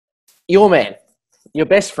your man, your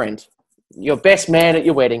best friend, your best man at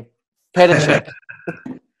your wedding, Petr Cech,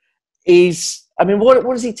 is, I mean, what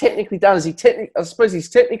has he technically done? I suppose he's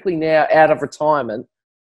technically now out of retirement.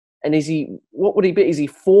 And what would he be? Is he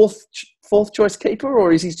fourth choice keeper,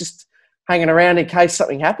 or is he just hanging around in case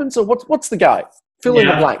something happens? Or what's the go? Fill in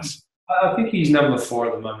the blanks. I think he's number 4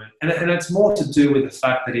 at the moment. And it's more to do with the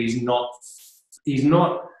fact that he's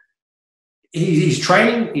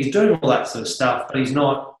training, he's doing all that sort of stuff, but he's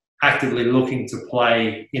not actively looking to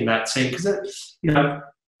play in that team. Because,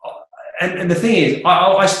 and the thing is,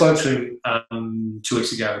 I spoke to him 2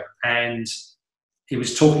 weeks ago, and we were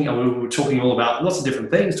talking all about lots of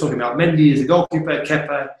different things, talking about Mendy as a goalkeeper,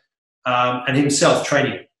 Kepa, and himself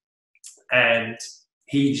training. And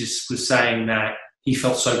he just was saying that he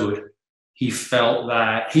felt so good. He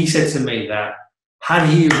said to me that had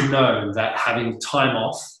he have known that having time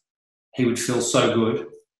off, he would feel so good,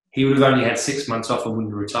 he would have only had 6 months off and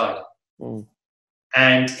wouldn't have retired. Mm.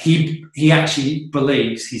 And he actually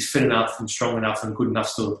believes he's fit enough and strong enough and good enough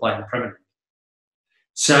still to play in the Premier League.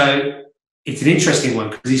 So it's an interesting one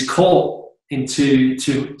because he's caught in two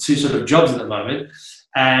sort of jobs at the moment.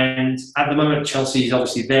 And at the moment, Chelsea is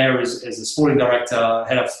obviously there as a sporting director,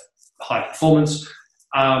 head of high performance,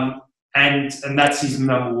 and that's his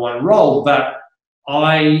number 1 role. But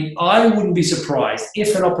I wouldn't be surprised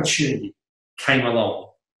if an opportunity came along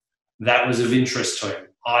that was of interest to him.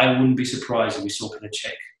 I wouldn't be surprised if we saw Petr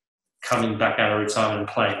Cech coming back out of retirement and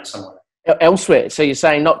playing somewhere elsewhere. So you're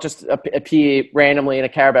saying not just appear randomly in a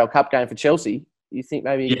Carabao Cup game for Chelsea? You think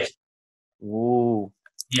maybe? Yes. Ooh.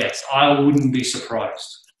 Yes, I wouldn't be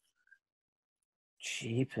surprised.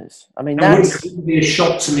 Jeepers. I mean, it wouldn't be a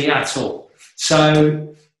shock to me at all.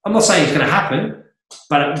 So I'm not saying it's going to happen,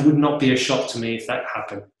 but it would not be a shock to me if that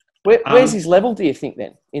happened. Where's his level, do you think,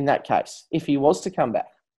 then, in that case, if he was to come back?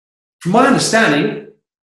 From my understanding,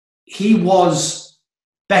 he was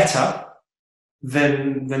better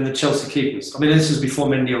than the Chelsea keepers. I mean, this was before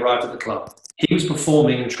Mendy arrived at the club. He was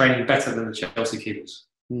performing and training better than the Chelsea keepers.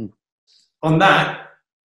 Mm. On that,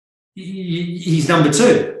 he's number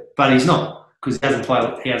 2, but he's not because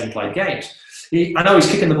he hasn't played games. I know he's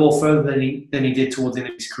kicking the ball further than he did towards the end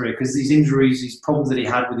of his career because these injuries, these problems that he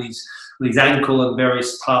had with his ankle and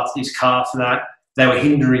various parts of his calf, they were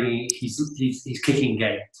hindering his kicking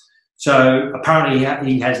game. So apparently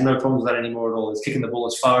he has no problems with that anymore at all. He's kicking the ball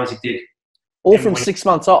as far as he did. All from 6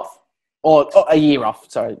 months off, or a year off.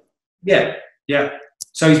 Sorry. Yeah.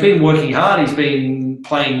 So he's been working hard. He's been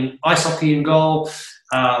playing ice hockey in goal,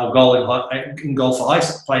 or goal in goal for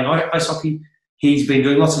playing ice hockey. He's been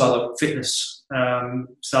doing lots of other fitness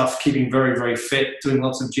stuff, keeping very, very fit, doing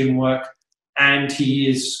lots of gym work. And he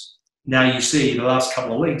is, now you see, the last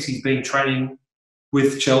couple of weeks, he's been training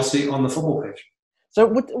with Chelsea on the football pitch. So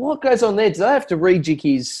what goes on there? Do they have to rejig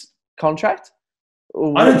his contract?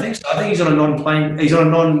 I don't think so. I think he's on a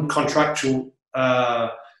non-contractual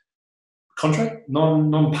contract,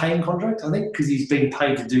 non-paying contract, I think, because he's being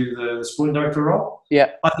paid to do the sporting director role.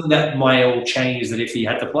 Yeah. I think that may all change that if he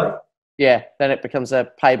had to play. Yeah, then it becomes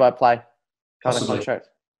a pay-by-play kind Possibly. of contract.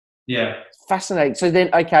 Yeah. Fascinating. So then,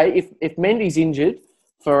 okay, if Mendy's injured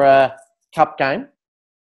for a cup game,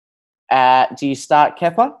 do you start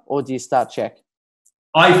Kepa or do you start Cech?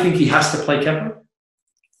 I think he has to play Kepa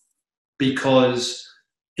because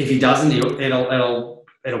if he doesn't, it'll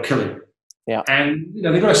kill him. Yeah. And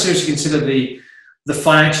they've got to seriously consider the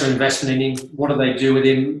financial investment in him. What do they do with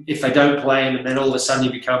him if they don't play him, and then all of a sudden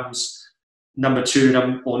he becomes number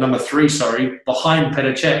 2 or number 3, behind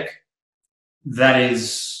Petr Cech? That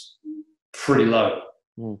is pretty low.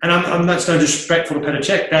 Mm. And that's no disrespectful to Petr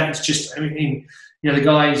Cech. That's just, the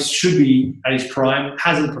guy should be at his prime,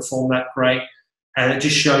 hasn't performed that great, and it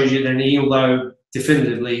just shows you that although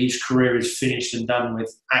definitively his career is finished and done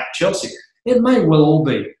with at Chelsea, it may well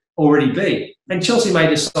already be. And Chelsea may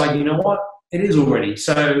decide, you know what, it is already.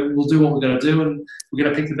 So we'll do what we're going to do, and we're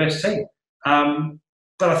going to pick the best team.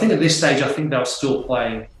 But I think at this stage, they'll still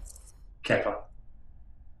play Kepa.